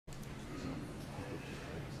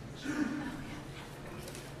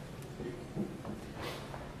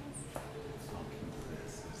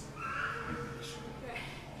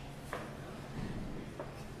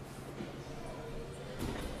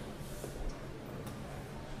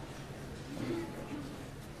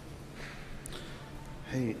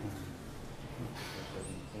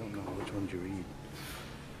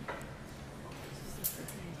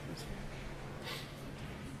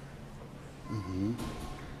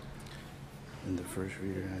And the first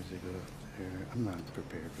reader has to go there. I'm not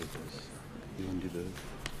prepared for this. You want to do the.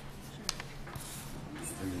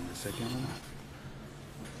 And then the second one?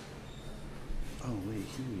 Oh, wait,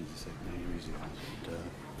 he reads the second one. He reads the last one. Duh.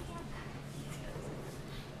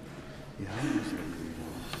 Yeah, I'm just going to read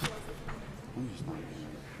them. I'm just not going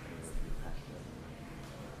to.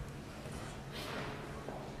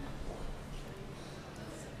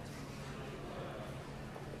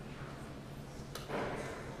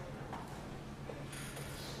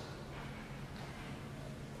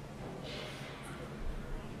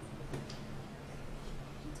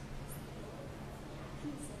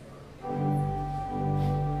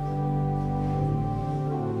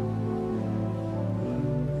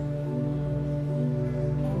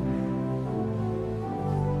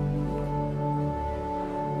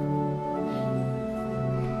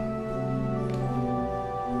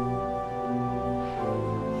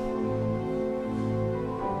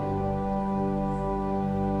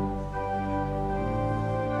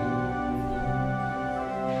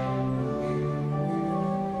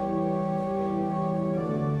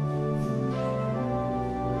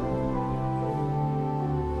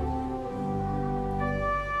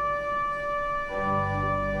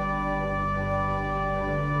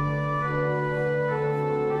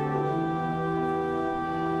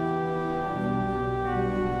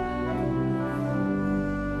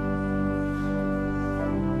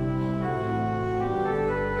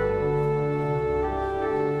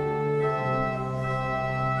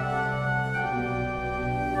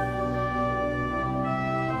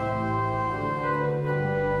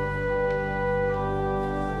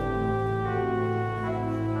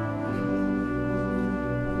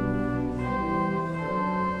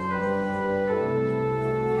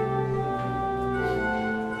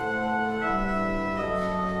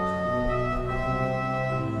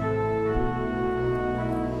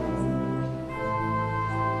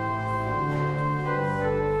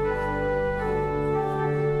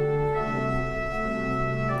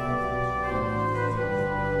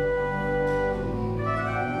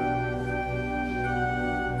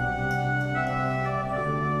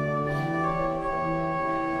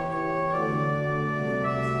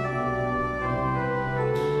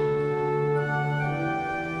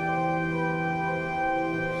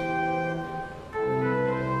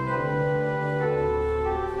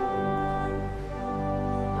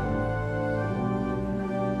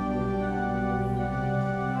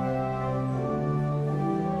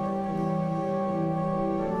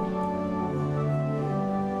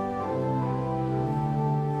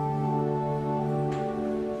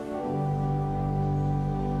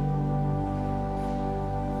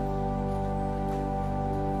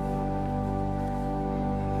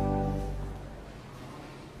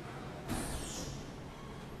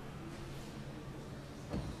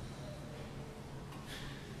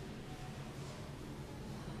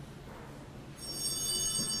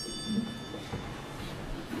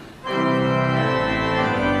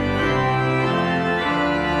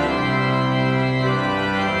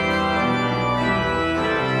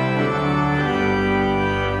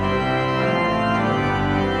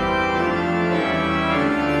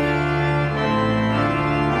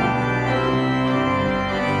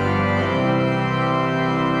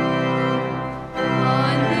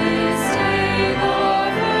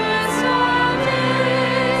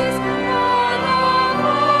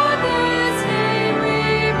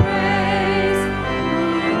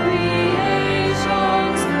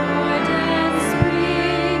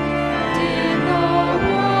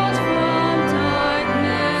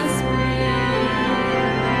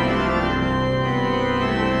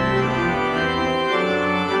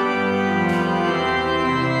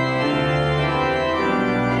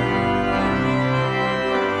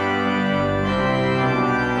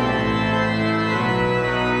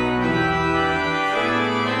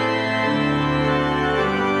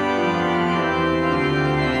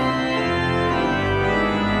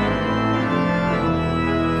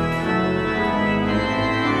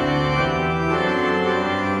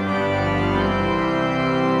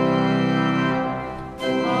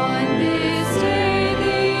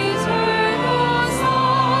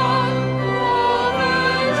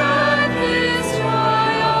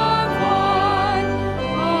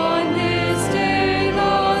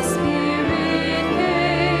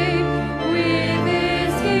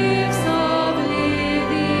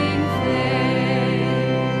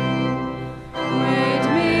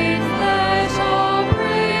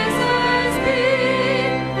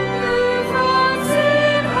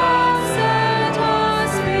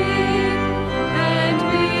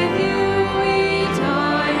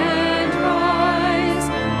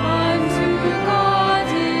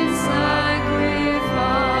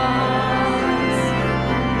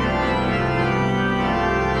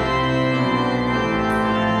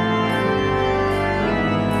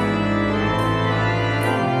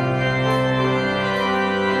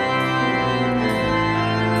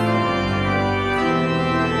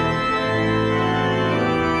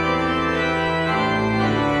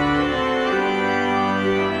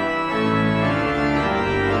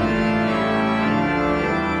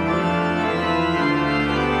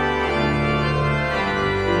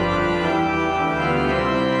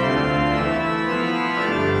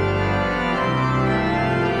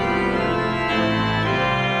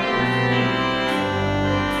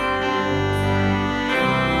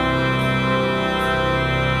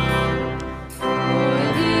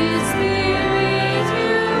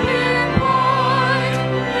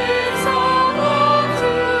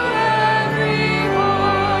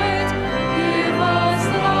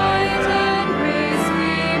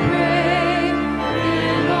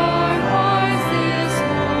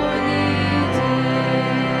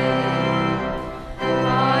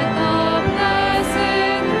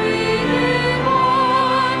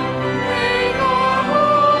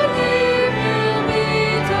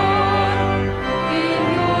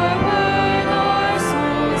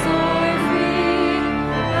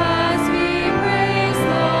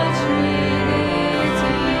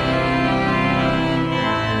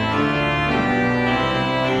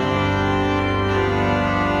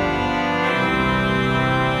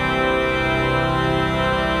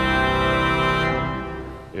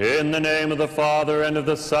 In the name of the Father, and of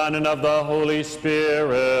the Son, and of the Holy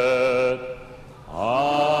Spirit.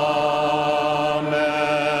 Amen.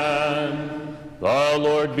 The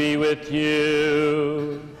Lord be with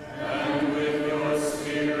you. And with your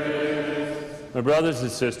spirit. My brothers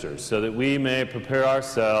and sisters, so that we may prepare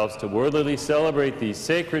ourselves to worthily celebrate these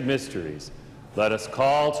sacred mysteries, let us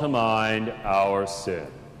call to mind our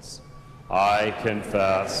sins. I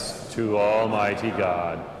confess to Almighty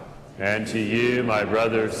God and to you, my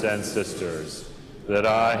brothers and sisters, that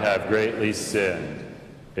I have greatly sinned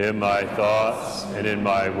in my thoughts and in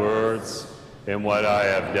my words, in what I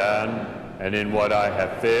have done and in what I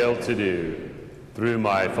have failed to do, through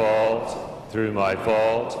my fault, through my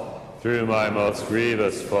most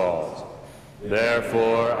grievous fault.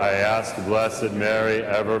 Therefore, I ask Blessed Mary,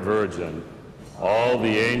 ever Virgin, all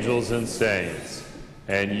the angels and saints,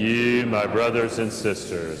 and you, my brothers and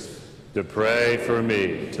sisters, to pray for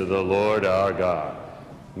me to the Lord our God.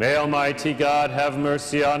 May Almighty God have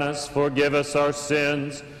mercy on us, forgive us our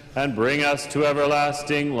sins, and bring us to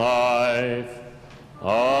everlasting life.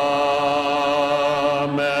 Amen.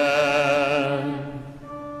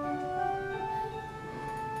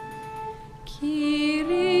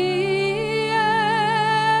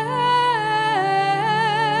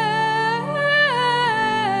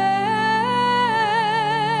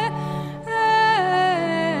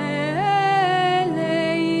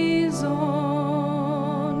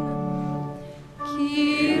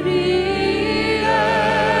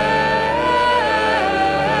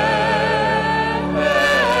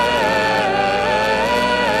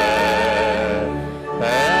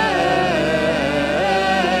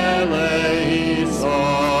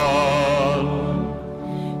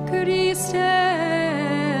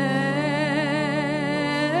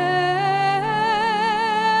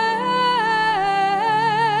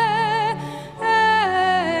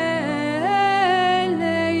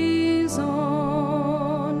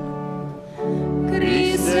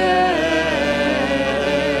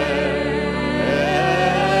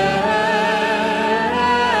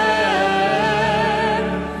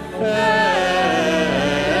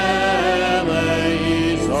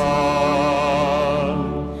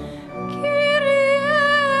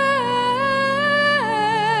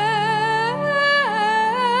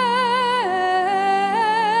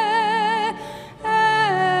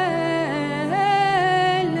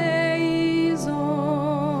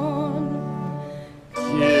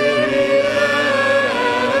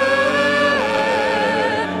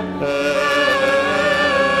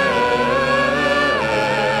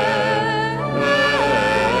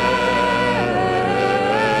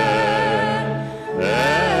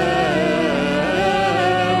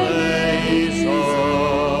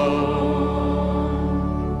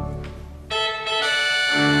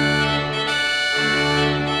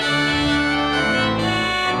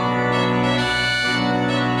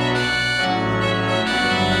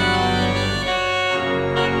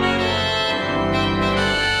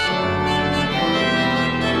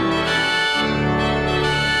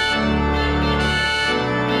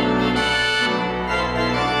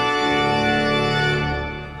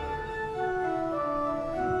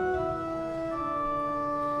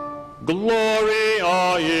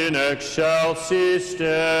 Gloria in excelsis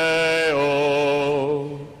Deo.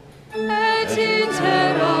 Et in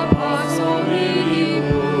terra pax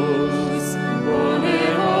omnibus, bone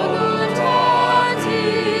voluntatis,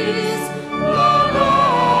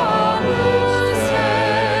 laudamus te,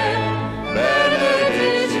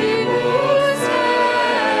 benedicibus te,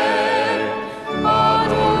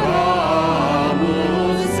 adoramus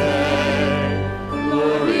te,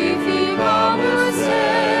 glorificamus te,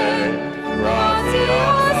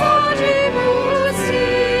 gratias adibus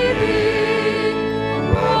tibi,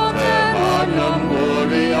 pro te magnam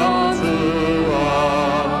gloria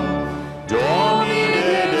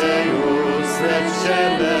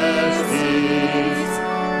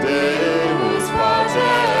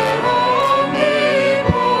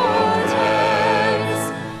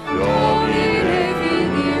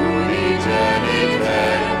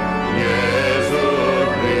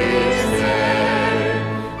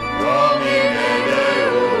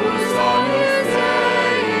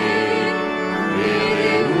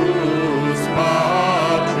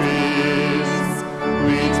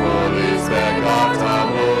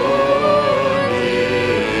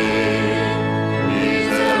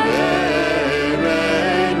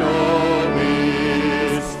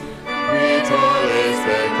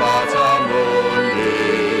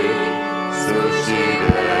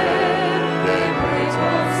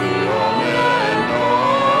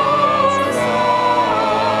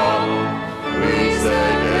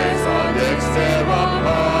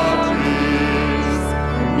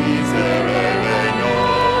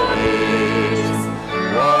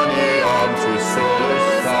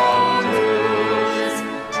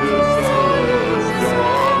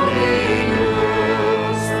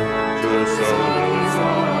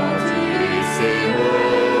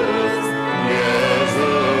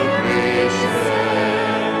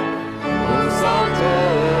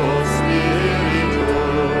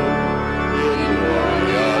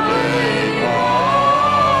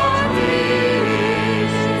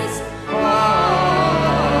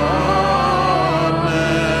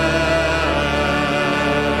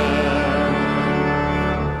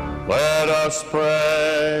us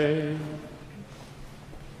pray.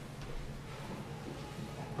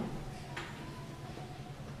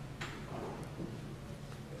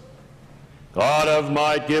 God of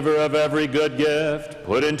might, giver of every good gift,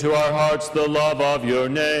 put into our hearts the love of your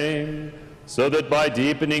name, so that by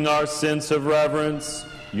deepening our sense of reverence,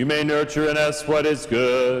 you may nurture in us what is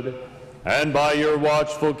good, and by your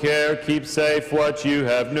watchful care keep safe what you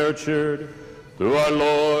have nurtured, through our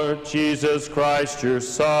Lord Jesus Christ, your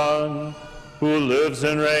Son, who lives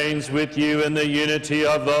and reigns with you in the unity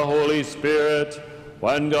of the Holy Spirit,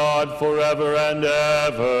 one God forever and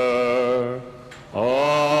ever.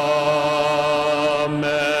 Amen.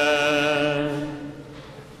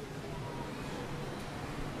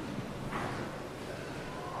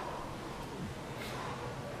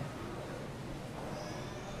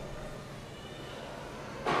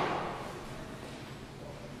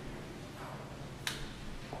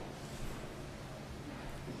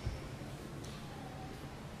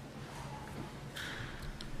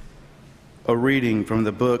 A reading from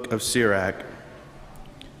the book of Sirach.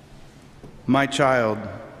 My child,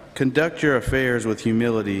 conduct your affairs with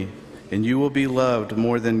humility, and you will be loved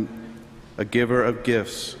more than a giver of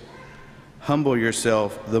gifts. Humble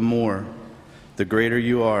yourself the more, the greater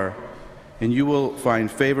you are, and you will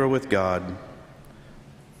find favor with God.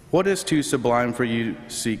 What is too sublime for you,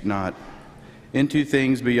 seek not. Into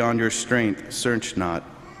things beyond your strength, search not.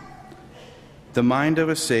 The mind of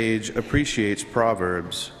a sage appreciates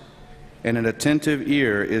proverbs, and an attentive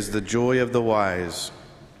ear is the joy of the wise.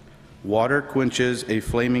 Water quenches a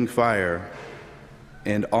flaming fire,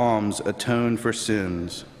 and alms atone for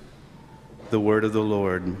sins. The word of the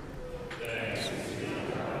Lord. Thanks be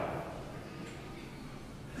to God.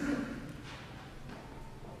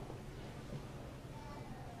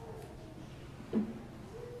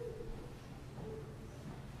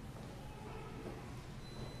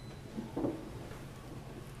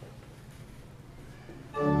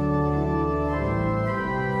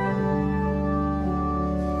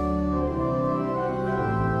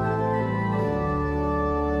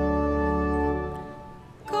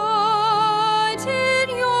 God in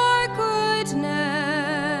your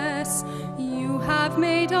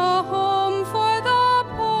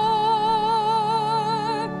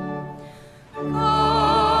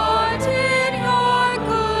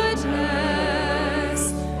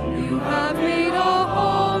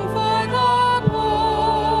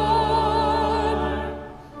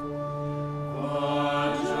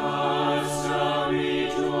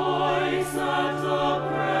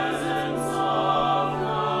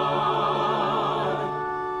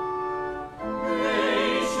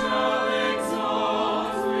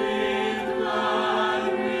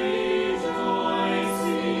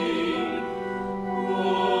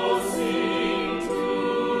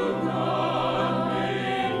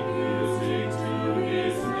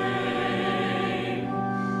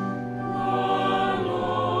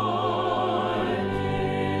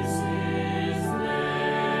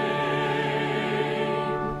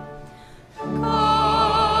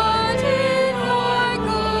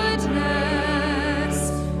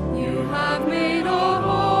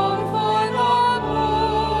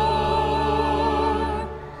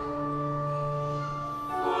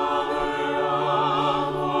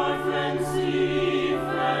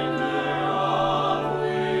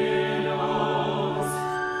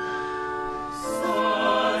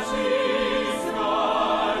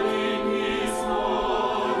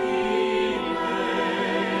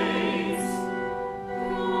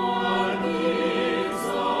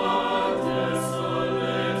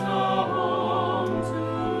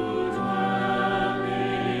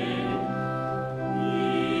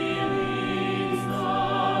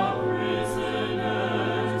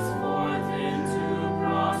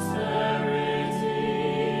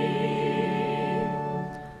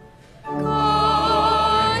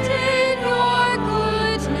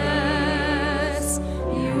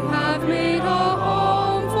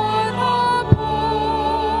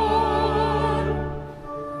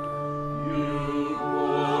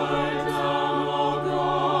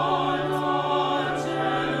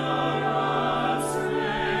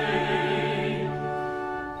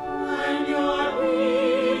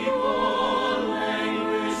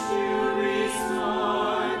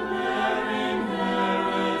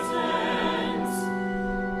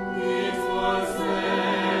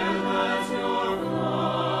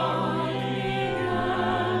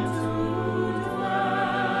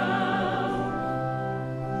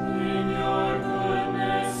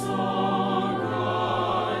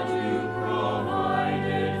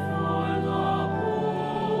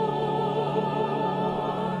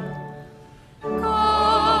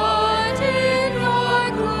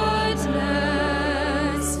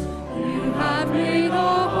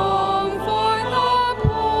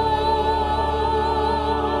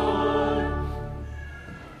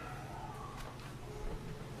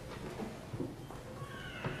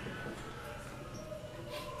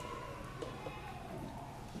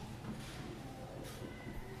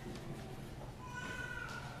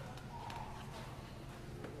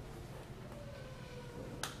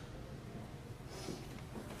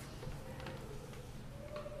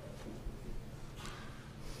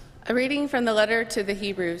A reading from the letter to the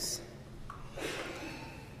Hebrews.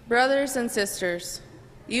 Brothers and sisters,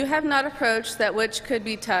 you have not approached that which could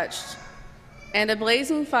be touched, and a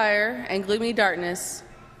blazing fire and gloomy darkness,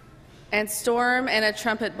 and storm and a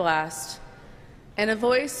trumpet blast, and a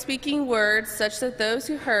voice speaking words such that those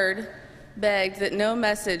who heard begged that no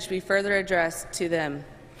message be further addressed to them.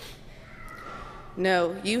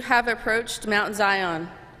 No, you have approached Mount Zion,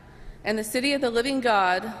 and the city of the living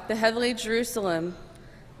God, the heavenly Jerusalem,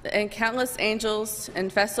 and countless angels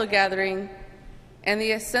and festal gathering, and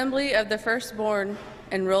the assembly of the firstborn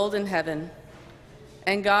enrolled in heaven,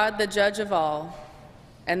 and God the judge of all,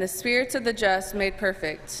 and the spirits of the just made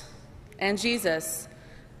perfect, and Jesus,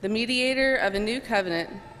 the mediator of a new covenant,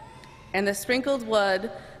 and the sprinkled blood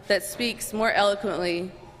that speaks more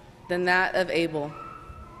eloquently than that of Abel.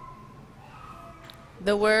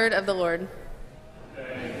 The word of the Lord.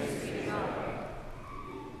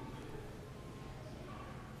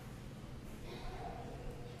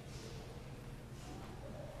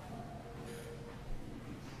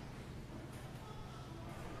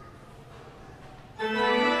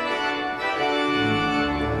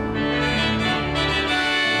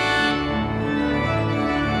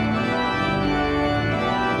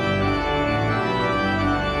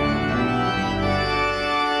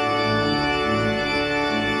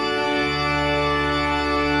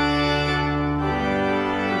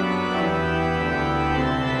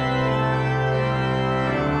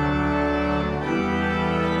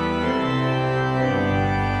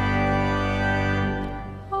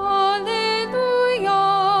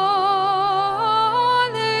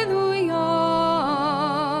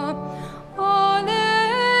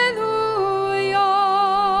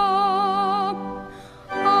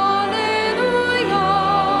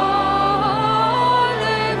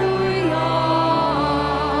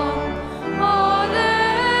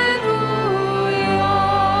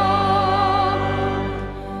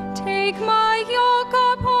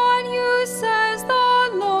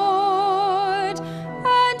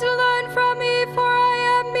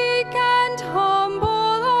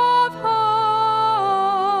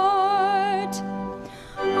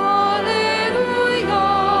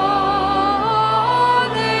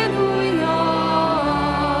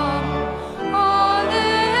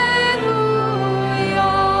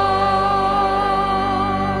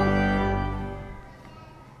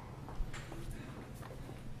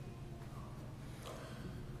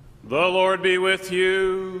 The Lord be with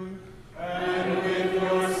you. And with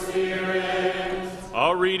your spirit.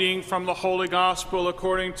 A reading from the Holy Gospel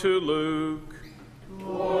according to Luke.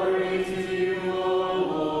 Glory to you, O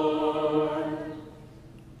Lord.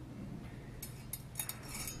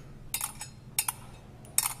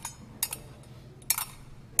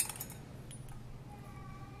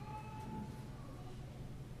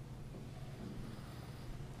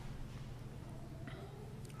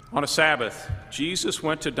 On a Sabbath, Jesus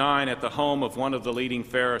went to dine at the home of one of the leading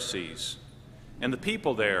Pharisees, and the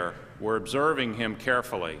people there were observing him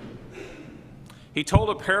carefully. He told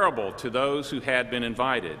a parable to those who had been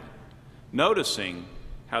invited, noticing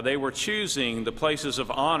how they were choosing the places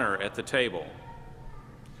of honor at the table.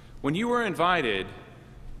 When you are invited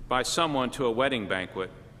by someone to a wedding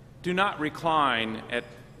banquet, do not recline at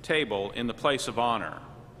table in the place of honor.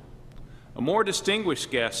 A more distinguished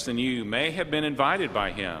guest than you may have been invited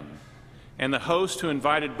by him, and the host who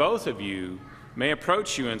invited both of you may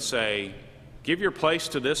approach you and say, "Give your place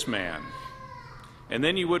to this man," and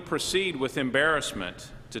then you would proceed with embarrassment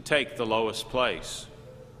to take the lowest place.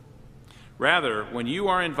 Rather, when you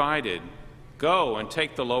are invited, go and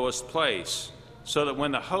take the lowest place, so that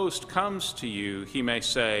when the host comes to you, he may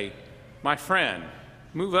say, "My friend,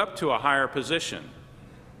 move up to a higher position."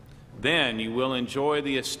 Then you will enjoy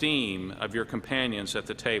the esteem of your companions at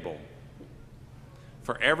the table.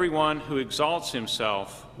 For everyone who exalts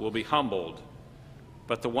himself will be humbled,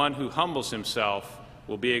 but the one who humbles himself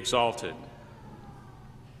will be exalted.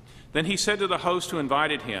 Then he said to the host who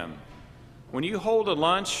invited him, "When you hold a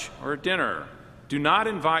lunch or a dinner, do not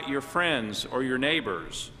invite your friends or your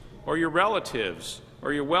neighbors, or your relatives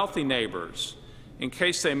or your wealthy neighbors, in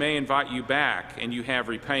case they may invite you back and you have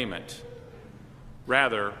repayment.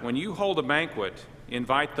 Rather, when you hold a banquet,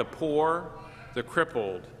 invite the poor, the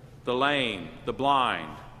crippled, the lame, the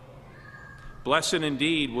blind. Blessed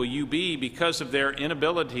indeed will you be because of their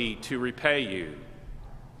inability to repay you,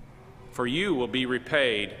 for you will be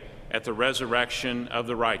repaid at the resurrection of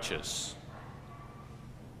the righteous."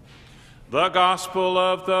 The Gospel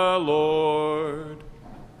of the Lord.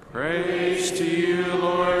 Praise to you,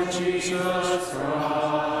 Lord Jesus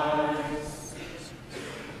Christ.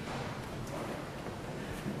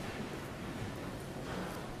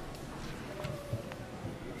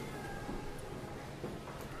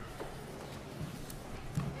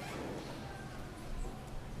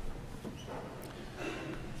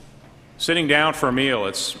 Sitting down for a meal,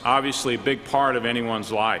 it's obviously a big part of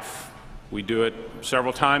anyone's life. We do it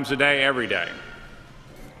several times a day, every day.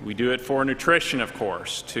 We do it for nutrition, of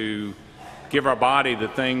course, to give our body the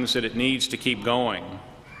things that it needs to keep going.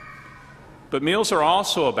 But meals are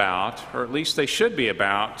also about, or at least they should be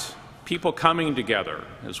about, people coming together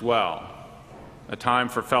as well, a time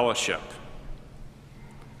for fellowship.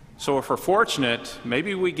 So if we're fortunate,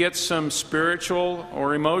 maybe we get some spiritual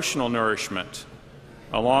or emotional nourishment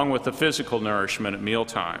along with the physical nourishment at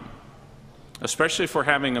mealtime, especially if we're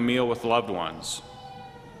having a meal with loved ones.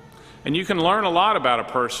 And you can learn a lot about a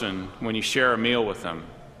person when you share a meal with them.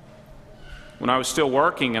 When I was still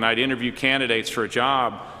working and I'd interview candidates for a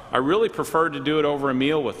job, I really preferred to do it over a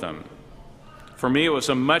meal with them. For me, it was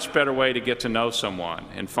a much better way to get to know someone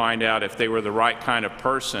and find out if they were the right kind of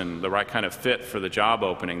person, the right kind of fit for the job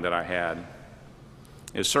opening that I had.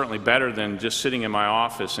 It's certainly better than just sitting in my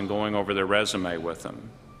office and going over their resume with them.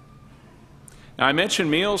 Now, I mention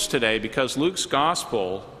meals today because Luke's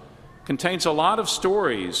gospel contains a lot of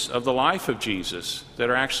stories of the life of Jesus that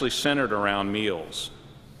are actually centered around meals.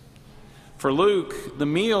 For Luke, the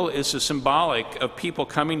meal is a symbolic of people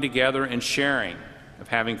coming together and sharing, of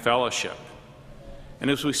having fellowship.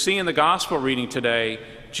 And as we see in the gospel reading today,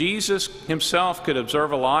 Jesus himself could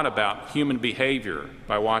observe a lot about human behavior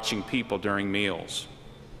by watching people during meals.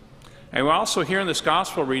 And we also hear in this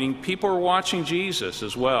gospel reading, people were watching Jesus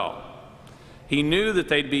as well. He knew that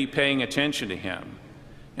they'd be paying attention to him.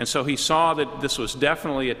 And so he saw that this was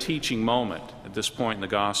definitely a teaching moment at this point in the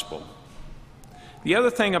gospel. The other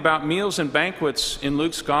thing about meals and banquets in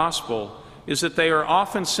Luke's gospel is that they are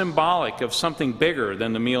often symbolic of something bigger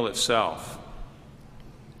than the meal itself.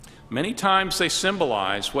 Many times they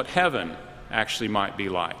symbolize what heaven actually might be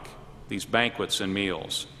like, these banquets and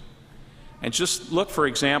meals. And just look, for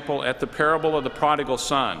example, at the parable of the prodigal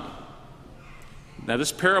son. Now,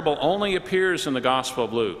 this parable only appears in the Gospel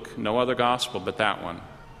of Luke, no other gospel but that one.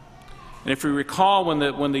 And if we recall,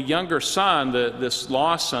 when the younger son, this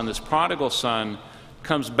lost son, this prodigal son,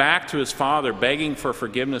 comes back to his father begging for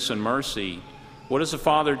forgiveness and mercy, what does the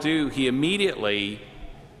father do? He immediately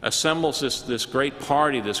assembles this great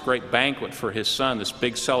party, this great banquet for his son, this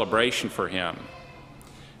big celebration for him.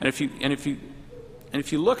 And if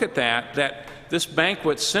you look at that this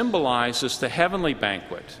banquet symbolizes the heavenly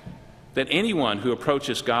banquet that anyone who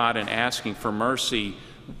approaches God and asking for mercy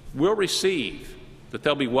will receive, that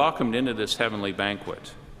they'll be welcomed into this heavenly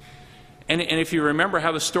banquet. And if you remember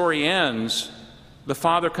how the story ends, the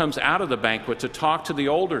father comes out of the banquet to talk to the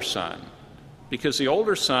older son, because the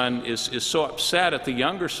older son is so upset at the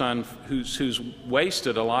younger son who's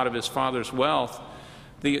wasted a lot of his father's wealth.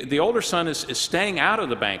 The older son is staying out of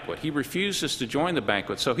the banquet. He refuses to join the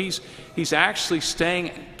banquet. So he's actually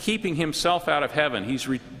keeping himself out of heaven. He's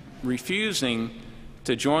refusing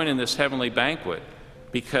to join in this heavenly banquet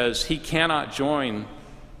because he cannot join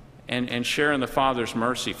and share in the Father's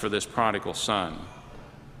mercy for this prodigal son.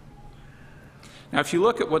 Now, if you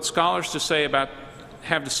look at what scholars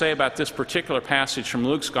have to say about this particular passage from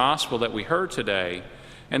Luke's Gospel that we heard today,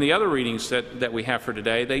 and the other readings that we have for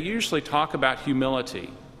today, they usually talk about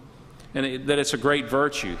humility, and that it's a great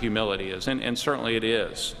virtue, humility is, and certainly it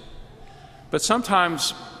is. But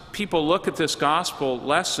sometimes people look at this gospel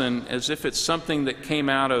lesson as if it's something that came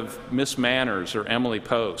out of Miss Manners or Emily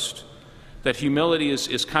Post, that humility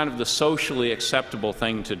is kind of the socially acceptable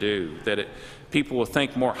thing to do, that people will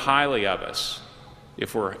think more highly of us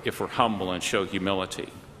if we're humble and show humility.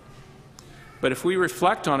 But if we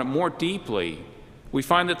reflect on it more deeply, we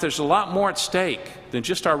find that there's a lot more at stake than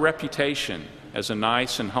just our reputation as a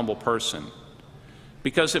nice and humble person.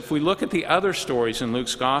 Because if we look at the other stories in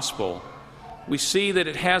Luke's gospel, we see that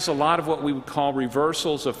it has a lot of what we would call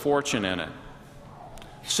reversals of fortune in it.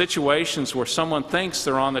 Situations where someone thinks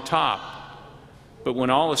they're on the top, but when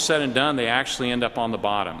all is said and done, they actually end up on the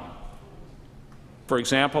bottom. For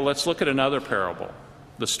example, let's look at another parable,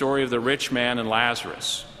 the story of the rich man and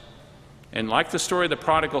Lazarus. And like the story of the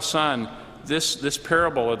prodigal son, this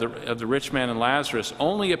parable of the rich man and Lazarus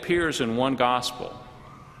only appears in one gospel.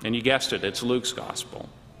 And you guessed it, it's Luke's gospel.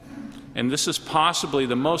 And this is possibly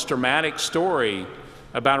the most dramatic story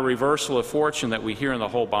about a reversal of fortune that we hear in the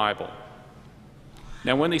whole Bible.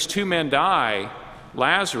 Now, when these two men die,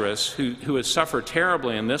 Lazarus, who has suffered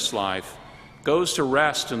terribly in this life, goes to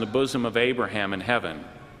rest in the bosom of Abraham in heaven,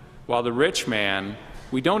 while the rich man,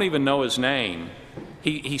 we don't even know his name,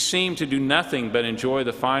 he seemed to do nothing but enjoy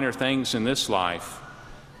the finer things in this life,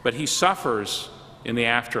 but he suffers in the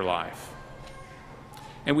afterlife.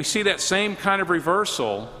 And we see that same kind of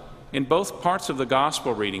reversal in both parts of the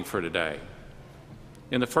gospel reading for today.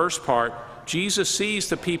 In the first part, Jesus sees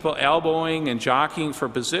the people elbowing and jockeying for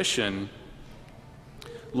position,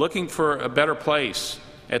 looking for a better place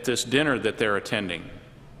at this dinner that they're attending.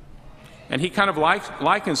 And he kind of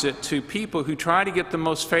likens it to people who try to get the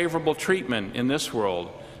most favorable treatment in this world,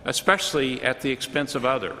 especially at the expense of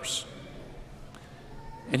others.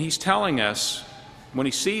 And he's telling us, when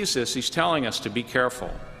he sees this, he's telling us to be careful,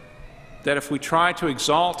 that if we try to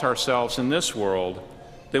exalt ourselves in this world,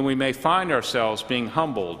 then we may find ourselves being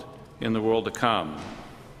humbled in the world to come.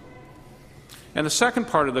 And the second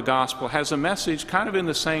part of the gospel has a message kind of in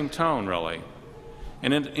the same tone, really.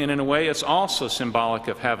 And in a way, it's also symbolic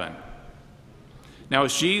of heaven. Now,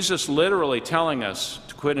 is Jesus literally telling us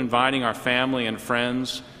to quit inviting our family and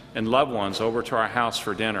friends and loved ones over to our house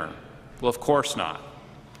for dinner? Well, of course not.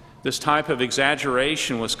 This type of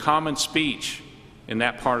exaggeration was common speech in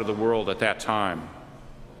that part of the world at that time.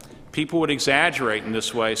 People would exaggerate in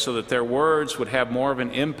this way so that their words would have more of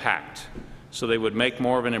an impact, so they would make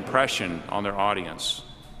more of an impression on their audience.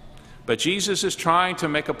 But Jesus is trying to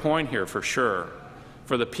make a point here for sure,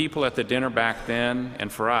 for the people at the dinner back then and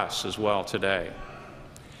for us as well today.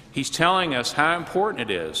 He's telling us how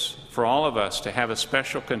important it is for all of us to have a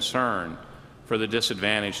special concern for the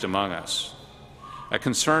disadvantaged among us, a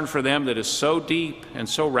concern for them that is so deep and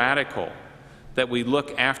so radical that we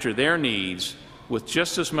look after their needs with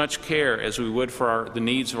just as much care as we would for the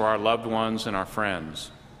needs of our loved ones and our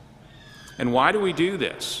friends. And why do we do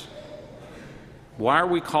this? Why are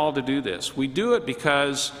we called to do this? We do it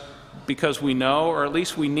because we know, or at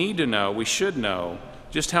least we need to know, we should know,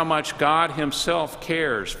 just how much God himself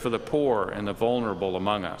cares for the poor and the vulnerable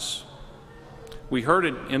among us. We heard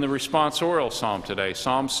it in the responsorial psalm today,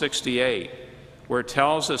 Psalm 68, where it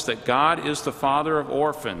tells us that God is the father of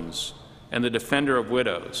orphans and the defender of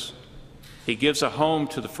widows. He gives a home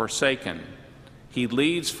to the forsaken. He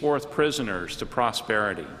leads forth prisoners to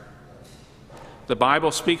prosperity. The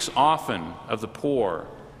Bible speaks often of the poor,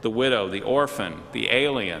 the widow, the orphan, the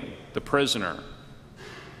alien, the prisoner.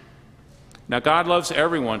 Now, God loves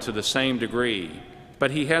everyone to the same degree,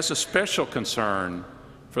 but he has a special concern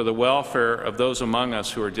for the welfare of those among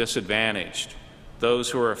us who are disadvantaged, those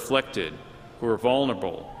who are afflicted, who are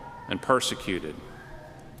vulnerable and persecuted.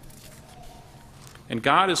 And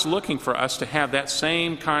God is looking for us to have that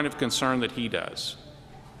same kind of concern that he does,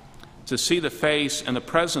 to see the face and the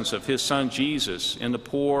presence of his Son Jesus in the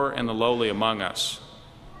poor and the lowly among us,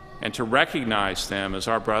 and to recognize them as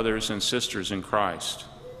our brothers and sisters in Christ,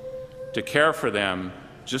 to care for them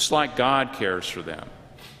just like God cares for them.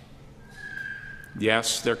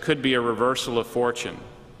 Yes, there could be a reversal of fortune,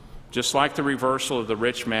 just like the reversal of the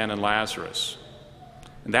rich man and Lazarus.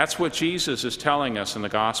 And that's what Jesus is telling us in the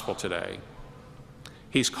gospel today.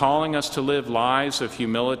 He's calling us to live lives of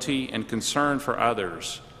humility and concern for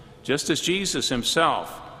others, just as Jesus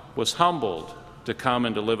himself was humbled to come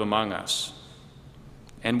and to live among us.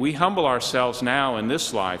 And we humble ourselves now in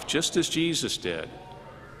this life just as Jesus did,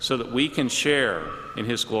 so that we can share in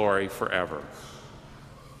his glory forever.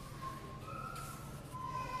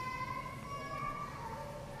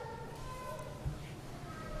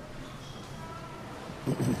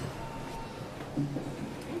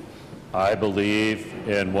 I believe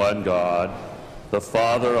in one God, the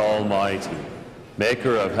Father Almighty,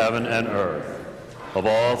 maker of heaven and earth, of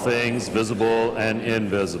all things visible and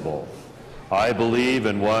invisible. I believe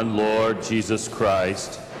in one Lord Jesus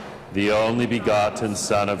Christ, the only begotten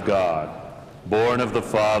Son of God, born of the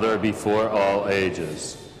Father before all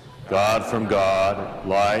ages, God from God,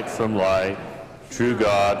 light from light, true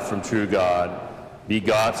God from true God,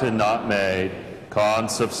 begotten, not made,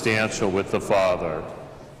 consubstantial with the Father.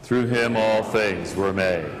 Through him all things were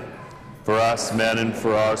made. For us men and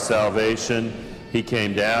for our salvation, he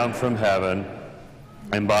came down from heaven,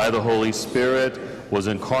 and by the Holy Spirit was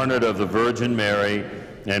incarnate of the Virgin Mary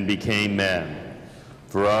and became man.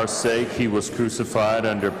 For our sake he was crucified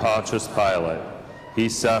under Pontius Pilate. He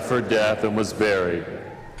suffered death and was buried,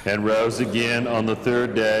 and rose again on the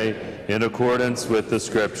third day in accordance with the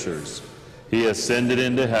Scriptures. He ascended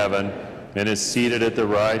into heaven and is seated at the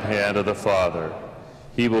right hand of the Father.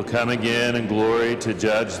 He will come again in glory to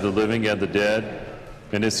judge the living and the dead,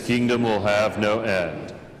 and his kingdom will have no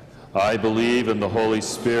end. I believe in the Holy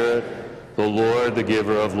Spirit, the Lord, the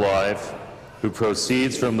giver of life, who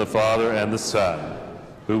proceeds from the Father and the Son,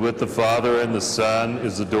 who with the Father and the Son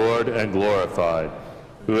is adored and glorified,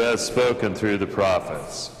 who has spoken through the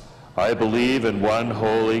prophets. I believe in one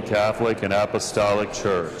holy, Catholic, and Apostolic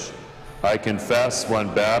Church. I confess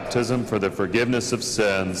one baptism for the forgiveness of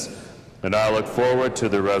sins, and I look forward to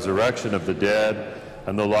the resurrection of the dead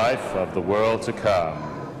and the life of the world to come.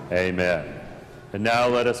 Amen. And now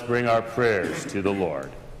let us bring our prayers to the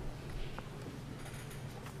Lord.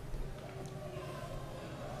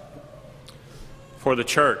 For the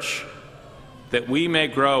church, that we may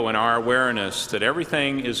grow in our awareness that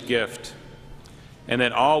everything is gift, and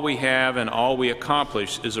that all we have and all we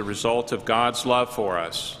accomplish is a result of God's love for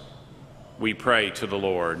us, we pray to the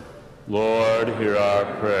Lord. Lord, hear our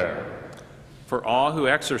prayer. For all who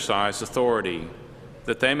exercise authority,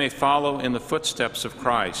 that they may follow in the footsteps of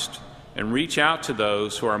Christ and reach out to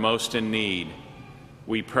those who are most in need,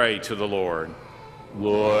 we pray to the Lord.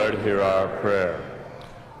 Lord, hear our prayer.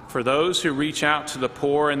 For those who reach out to the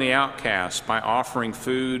poor and the outcast by offering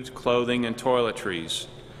food, clothing, and toiletries,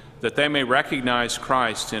 that they may recognize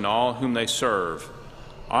Christ in all whom they serve,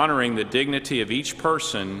 honoring the dignity of each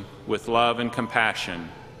person with love and compassion,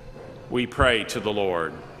 we pray to the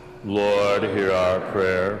Lord. Lord, hear our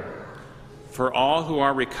prayer. For all who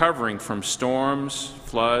are recovering from storms,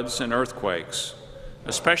 floods, and earthquakes,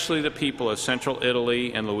 especially the people of Central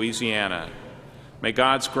Italy and Louisiana, may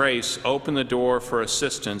God's grace open the door for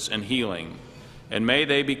assistance and healing, and may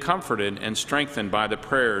they be comforted and strengthened by the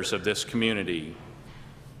prayers of this community.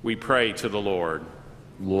 We pray to the Lord.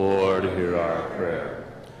 Lord, hear our prayer.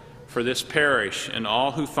 For this parish and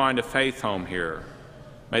all who find a faith home here,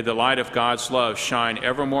 may the light of God's love shine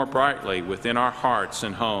ever more brightly within our hearts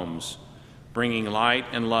and homes, bringing light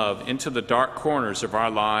and love into the dark corners of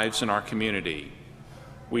our lives and our community.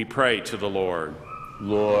 We pray to the Lord.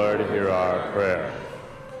 Lord, hear our prayer.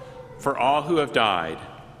 For all who have died,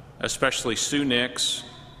 especially Sue Nix,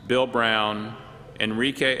 Bill Brown,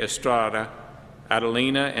 Enrique Estrada,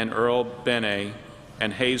 Adelina and Earl Bene,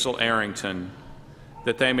 and Hazel Arrington,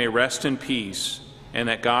 that they may rest in peace and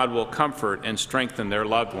that God will comfort and strengthen their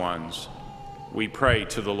loved ones, we pray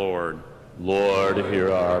to the Lord. Lord,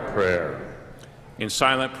 hear our prayer. In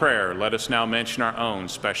silent prayer, let us now mention our own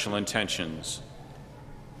special intentions.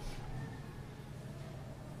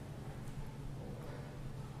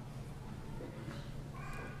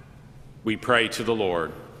 We pray to the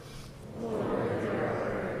Lord.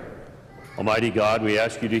 Almighty God, we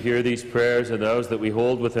ask you to hear these prayers and those that we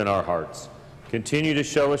hold within our hearts. Continue to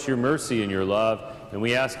show us your mercy and your love, and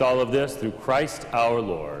we ask all of this through Christ our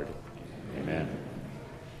Lord. Amen.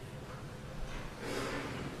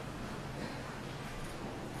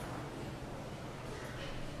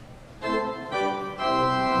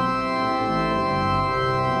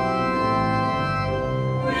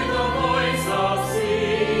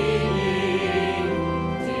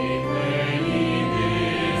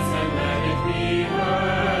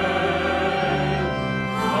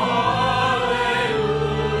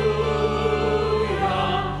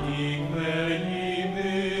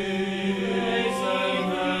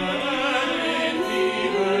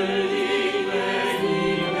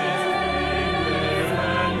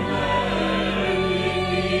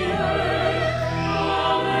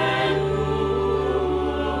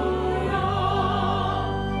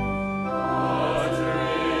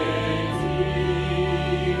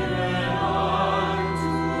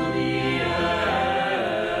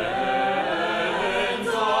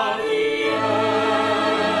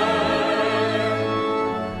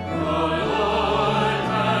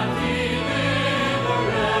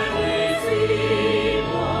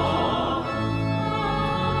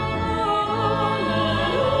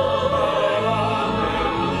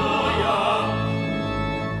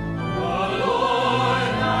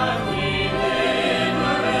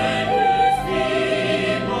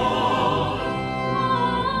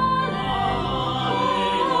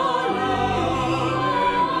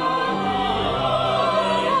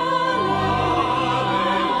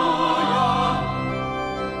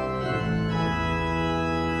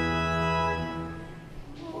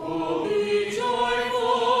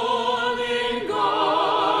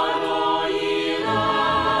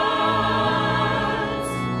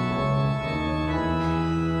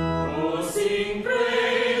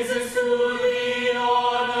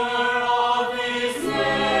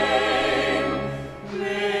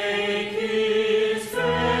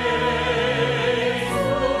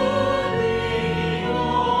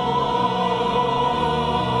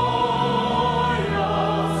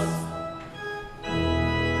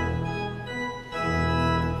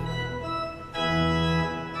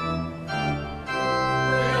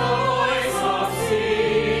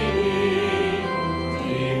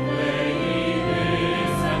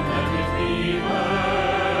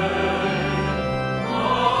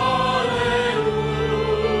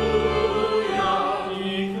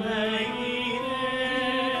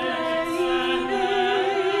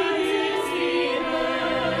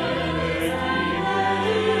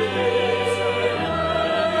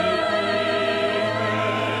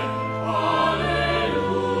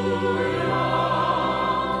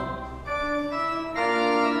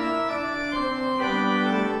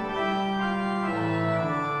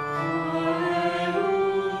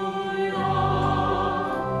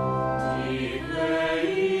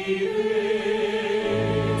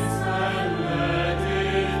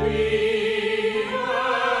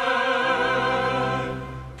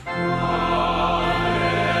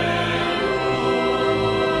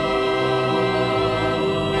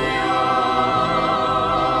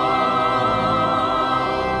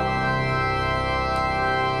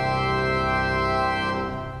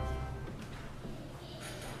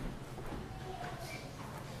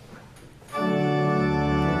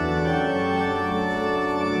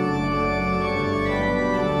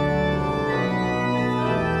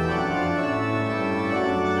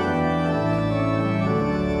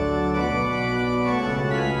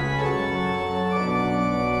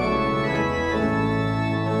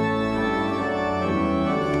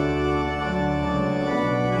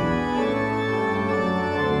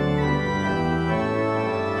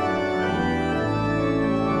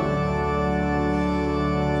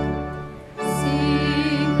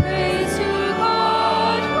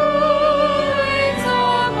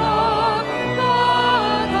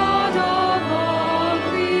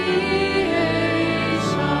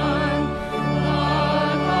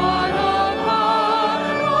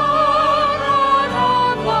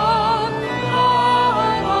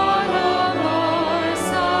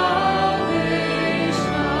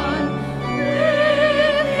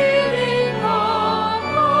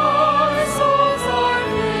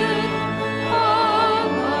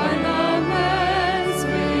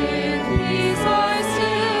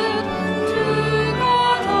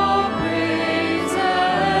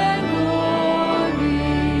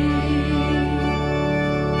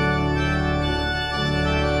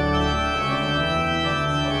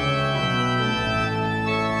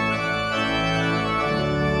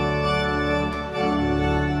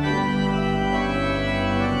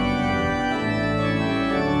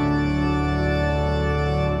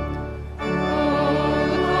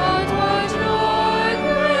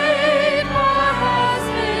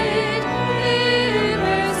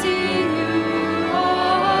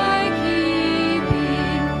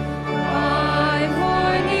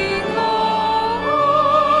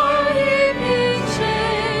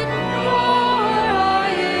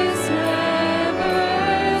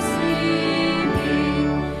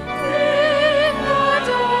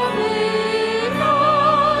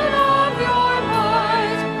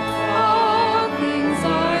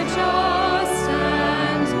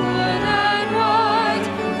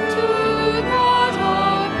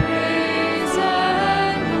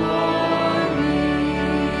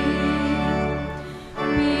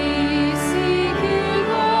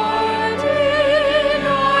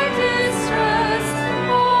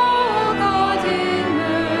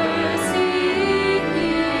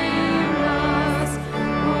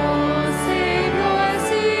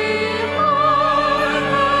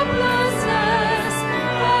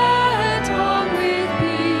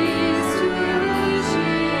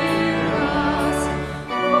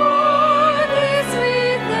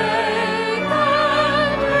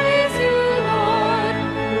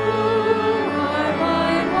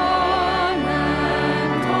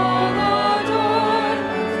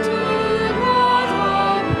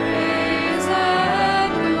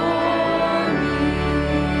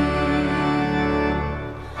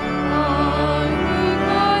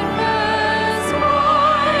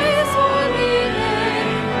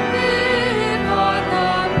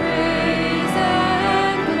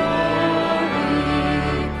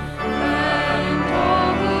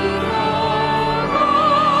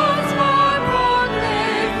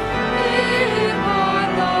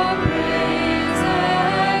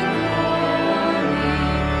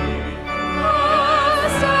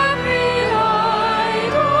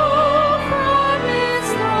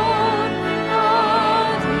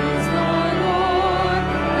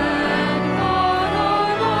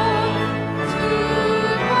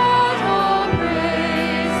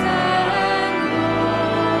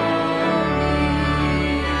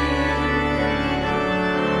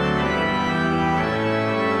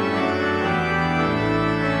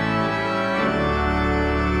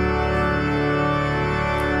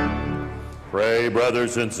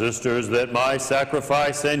 brothers and sisters, that my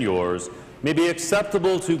sacrifice and yours may be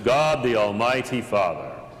acceptable to God the Almighty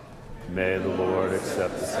Father. May the Lord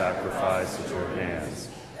accept the sacrifice at your hands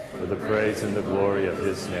for the praise and the glory of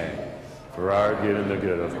his name, for our good and the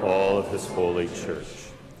good of all of his holy church.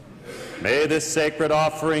 May this sacred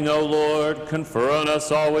offering, O Lord, confer on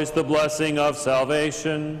us always the blessing of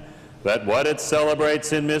salvation, that what it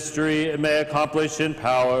celebrates in mystery it may accomplish in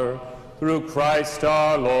power, through Christ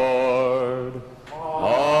our Lord.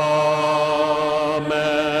 Amen.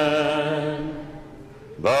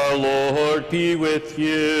 The Lord be with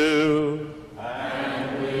you.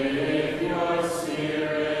 And with your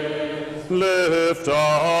spirit. Lift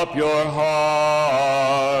up your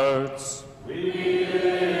hearts. We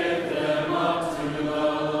lift them up to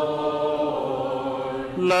the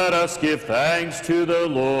Lord. Let us give thanks to the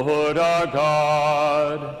Lord our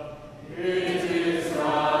God. It is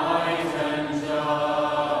right and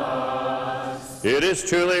just. It is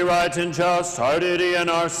truly right and just, our duty and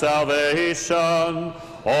our salvation,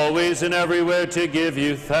 always and everywhere to give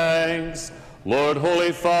you thanks, Lord,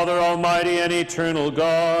 Holy Father, Almighty and eternal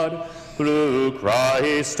God, through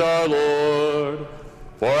Christ our Lord.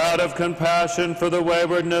 For out of compassion for the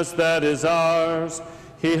waywardness that is ours,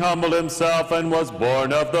 he humbled himself and was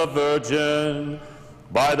born of the Virgin.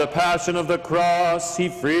 By the passion of the cross, he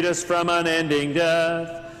freed us from unending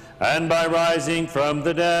death, and by rising from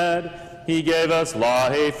the dead, he gave us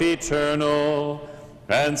life eternal.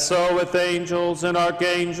 And so with angels and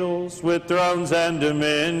archangels, with thrones and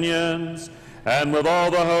dominions, and with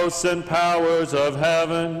all the hosts and powers of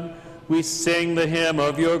heaven, we sing the hymn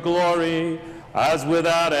of your glory, as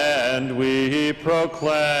without end we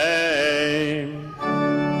proclaim.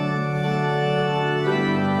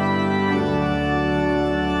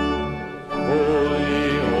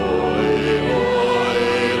 Holy, holy,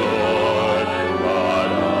 holy Lord,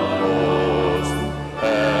 God of hosts,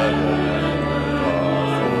 heaven and earth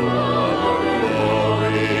are full of your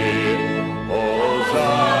glory.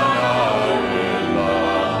 Hosanna in the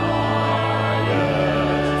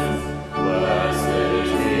highest. Blessed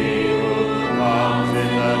is he who comes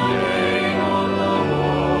in the name of the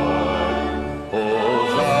Lord.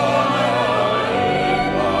 Hosanna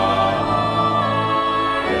in the highest.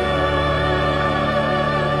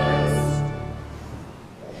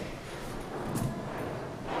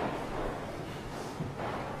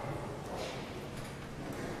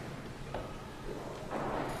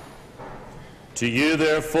 To you,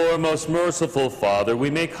 therefore, most merciful Father, we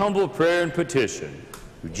make humble prayer and petition,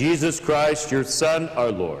 through Jesus Christ, your Son,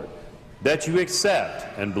 our Lord, that you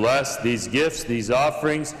accept and bless these gifts, these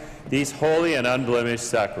offerings, these holy and unblemished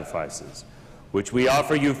sacrifices, which we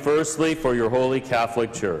offer you firstly for your holy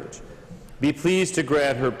Catholic Church. Be pleased to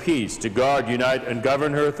grant her peace, to guard, unite, and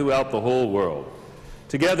govern her throughout the whole world,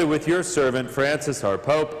 together with your servant Francis, our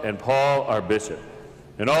Pope, and Paul, our Bishop,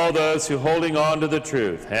 and all those who, holding on to the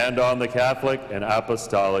truth, hand on the Catholic and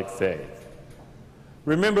Apostolic faith.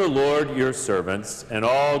 Remember, Lord, your servants and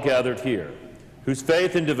all gathered here, whose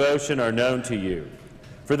faith and devotion are known to you.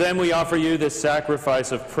 For them we offer you this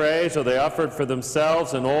sacrifice of praise, or they offered for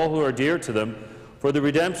themselves and all who are dear to them, for the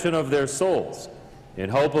redemption of their souls, in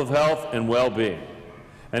hope of health and well-being,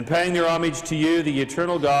 and paying their homage to you, the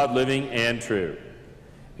eternal God, living and true,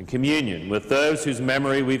 in communion with those whose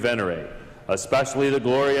memory we venerate, especially the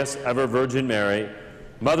glorious ever-Virgin Mary,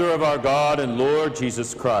 Mother of our God and Lord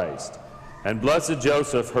Jesus Christ, and blessed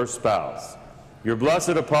Joseph, her spouse, your blessed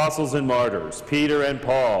apostles and martyrs, Peter and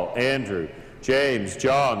Paul, Andrew, James,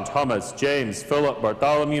 John, Thomas, James, Philip,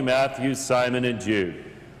 Bartholomew, Matthew, Simon, and Jude,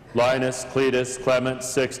 Linus, Cletus, Clement,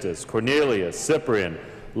 Sixtus, Cornelius, Cyprian,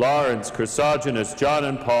 Lawrence, Chrysogonus, John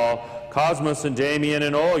and Paul, Cosmos and Damian,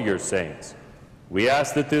 and all your saints. We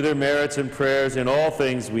ask that through their merits and prayers in all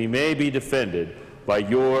things we may be defended by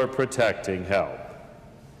your protecting help.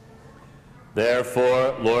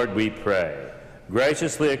 Therefore, Lord, we pray,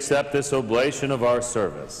 graciously accept this oblation of our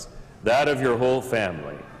service, that of your whole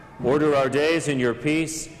family. Order our days in your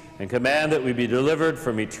peace, and command that we be delivered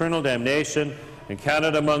from eternal damnation and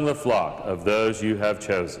counted among the flock of those you have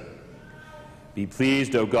chosen. Be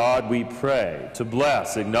pleased, O God, we pray, to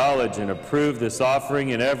bless, acknowledge, and approve this offering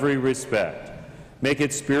in every respect. Make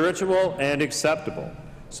it spiritual and acceptable,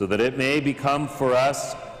 so that it may become for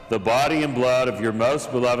us the body and blood of your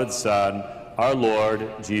most beloved Son, our Lord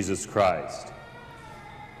Jesus Christ.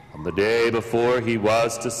 On the day before he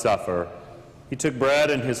was to suffer, he took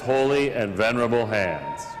bread in his holy and venerable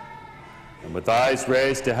hands, and with eyes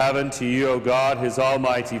raised to heaven to you, O God, his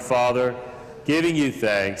almighty Father, giving you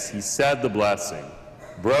thanks, he said the blessing,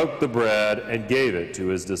 broke the bread, and gave it to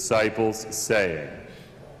his disciples, saying,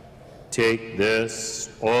 Take this,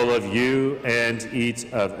 all of you, and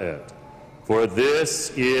eat of it. For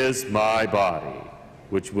this is my body,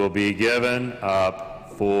 which will be given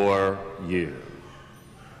up for you.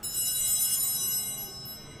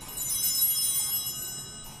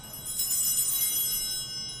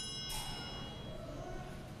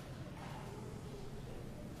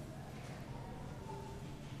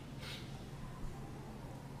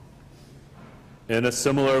 In a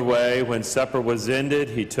similar way, when supper was ended,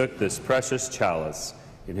 he took this precious chalice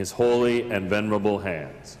in his holy and venerable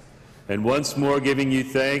hands. And once more giving you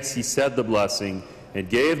thanks, he said the blessing and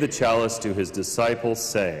gave the chalice to his disciples,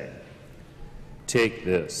 saying, Take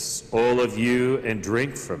this, all of you, and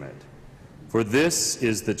drink from it. For this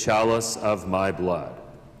is the chalice of my blood,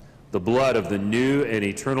 the blood of the new and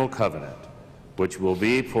eternal covenant, which will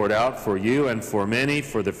be poured out for you and for many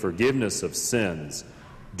for the forgiveness of sins.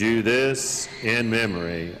 Do this in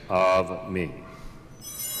memory of me.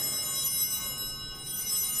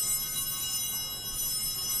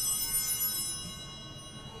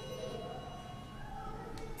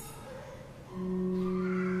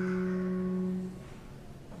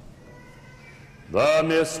 The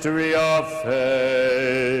mystery of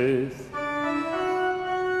faith.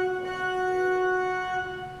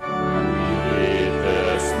 Eat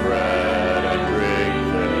this bread and drink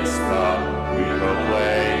this cup. We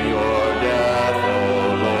proclaim your death, O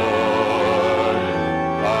Lord,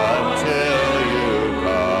 until you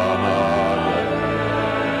come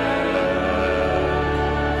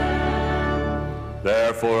again.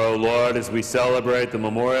 Therefore, O Lord, as we celebrate the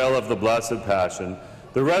memorial of the Blessed Passion,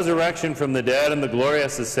 the resurrection from the dead and the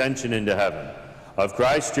glorious ascension into heaven of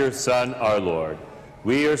Christ your Son, our Lord,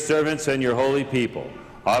 we, your servants and your holy people,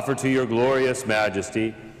 offer to your glorious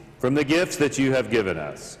majesty from the gifts that you have given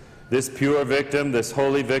us, this pure victim, this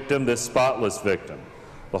holy victim, this spotless victim,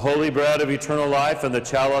 the holy bread of eternal life and the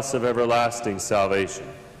chalice of everlasting salvation.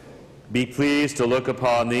 Be pleased to look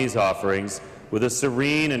upon these offerings with a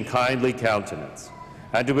serene and kindly countenance,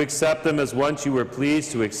 and to accept them as once you were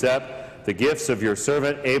pleased to accept the gifts of your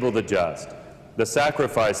servant Abel the just, the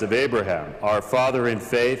sacrifice of Abraham, our father in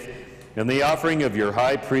faith, and the offering of your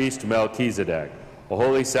high priest Melchizedek, a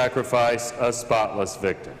holy sacrifice, a spotless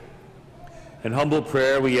victim. In humble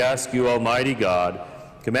prayer we ask you, Almighty God,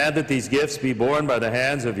 command that these gifts be borne by the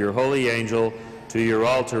hands of your holy angel to your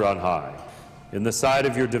altar on high, in the sight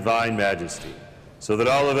of your divine majesty, so that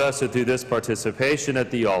all of us who through this participation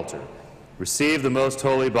at the altar receive the most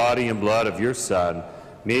holy body and blood of your Son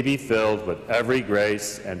may be filled with every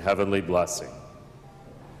grace and heavenly blessing.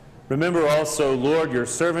 Remember also, Lord, your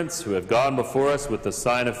servants who have gone before us with the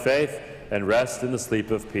sign of faith and rest in the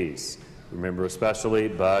sleep of peace. Remember especially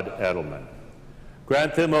Bud Edelman.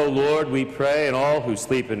 Grant them, O Lord, we pray, and all who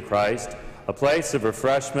sleep in Christ, a place of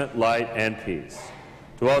refreshment, light, and peace.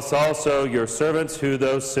 To us also, your servants, who,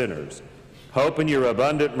 though sinners, hope in your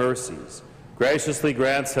abundant mercies, graciously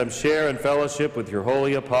grant some share and fellowship with your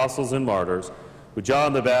holy apostles and martyrs, with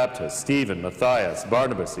John the Baptist, Stephen, Matthias,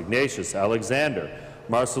 Barnabas, Ignatius, Alexander,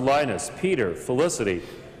 Marcellinus, Peter, Felicity,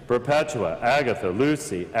 Perpetua, Agatha,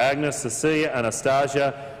 Lucy, Agnes, Cecilia,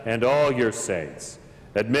 Anastasia, and all your saints.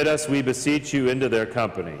 Admit us, we beseech you, into their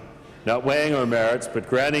company, not weighing our merits, but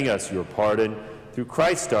granting us your pardon, through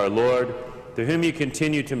Christ our Lord, to whom you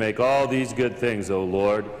continue to make all these good things, O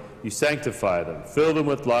Lord. You sanctify them, fill them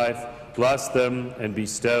with life, bless them, and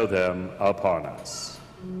bestow them upon us.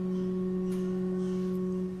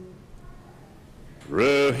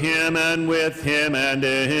 Through him and with him and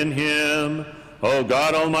in him, O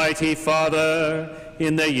God, Almighty Father,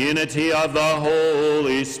 in the unity of the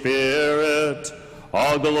Holy Spirit,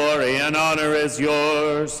 all glory and honor is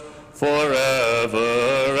yours forever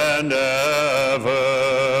and ever.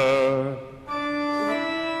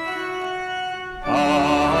 Amen,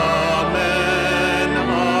 amen,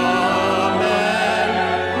 amen.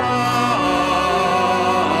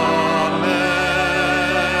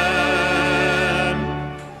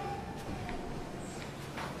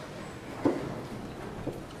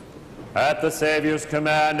 At the Savior's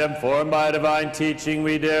command, informed by divine teaching,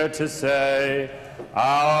 we dare to say,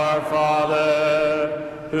 Our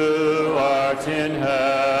Father, who art in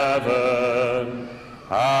heaven,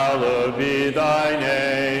 hallowed be thy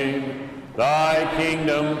name. Thy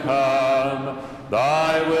kingdom come,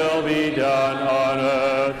 thy will be done on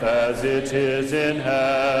earth as it is in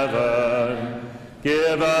heaven.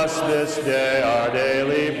 Give us this day our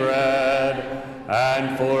daily bread,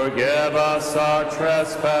 and forgive us our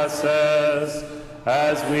trespasses,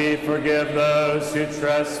 as we forgive those who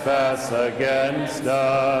trespass against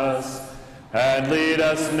us. And lead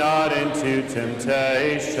us not into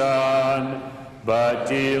temptation, but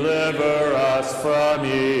deliver us from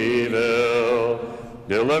evil.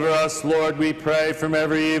 Deliver us, Lord, we pray, from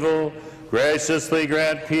every evil. Graciously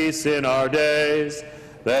grant peace in our days,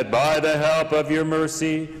 that by the help of your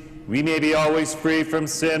mercy we may be always free from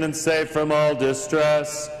sin and safe from all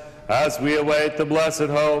distress, as we await the blessed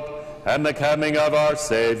hope and the coming of our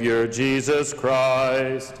Savior, Jesus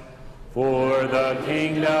Christ. For the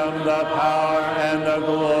kingdom, the power, and the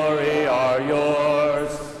glory are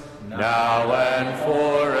yours, now and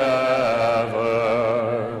forever.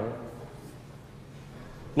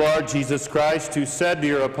 Lord Jesus Christ, who said to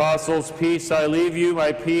your apostles, "Peace I leave you,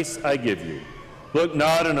 my peace I give you," look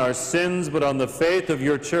not on our sins, but on the faith of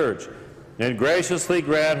your church, and graciously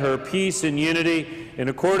grant her peace and unity in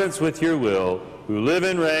accordance with your will, who live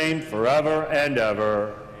and reign forever and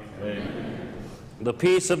ever. Amen. The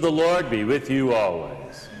peace of the Lord be with you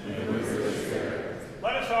always. And with your spirit.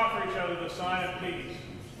 Let us offer each other the sign of peace.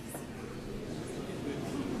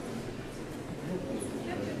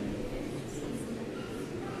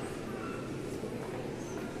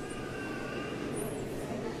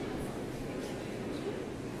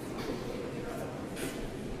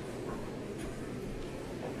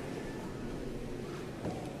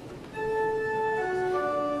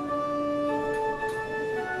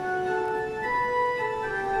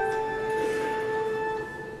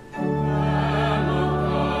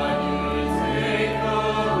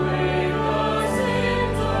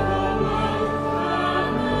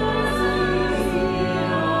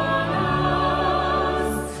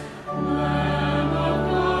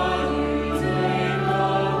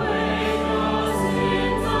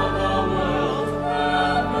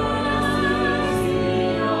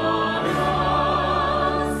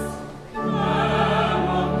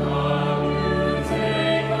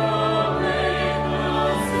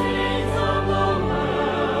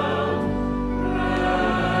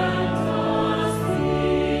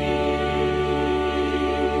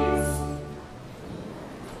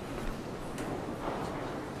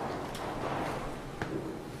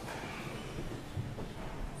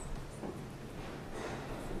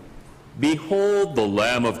 Behold the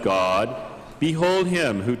Lamb of God. Behold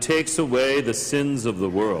him who takes away the sins of the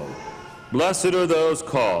world. Blessed are those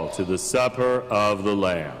called to the supper of the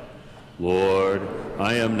Lamb. Lord,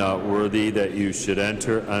 I am not worthy that you should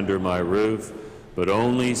enter under my roof, but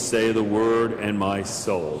only say the word, and my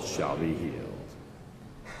soul shall be healed.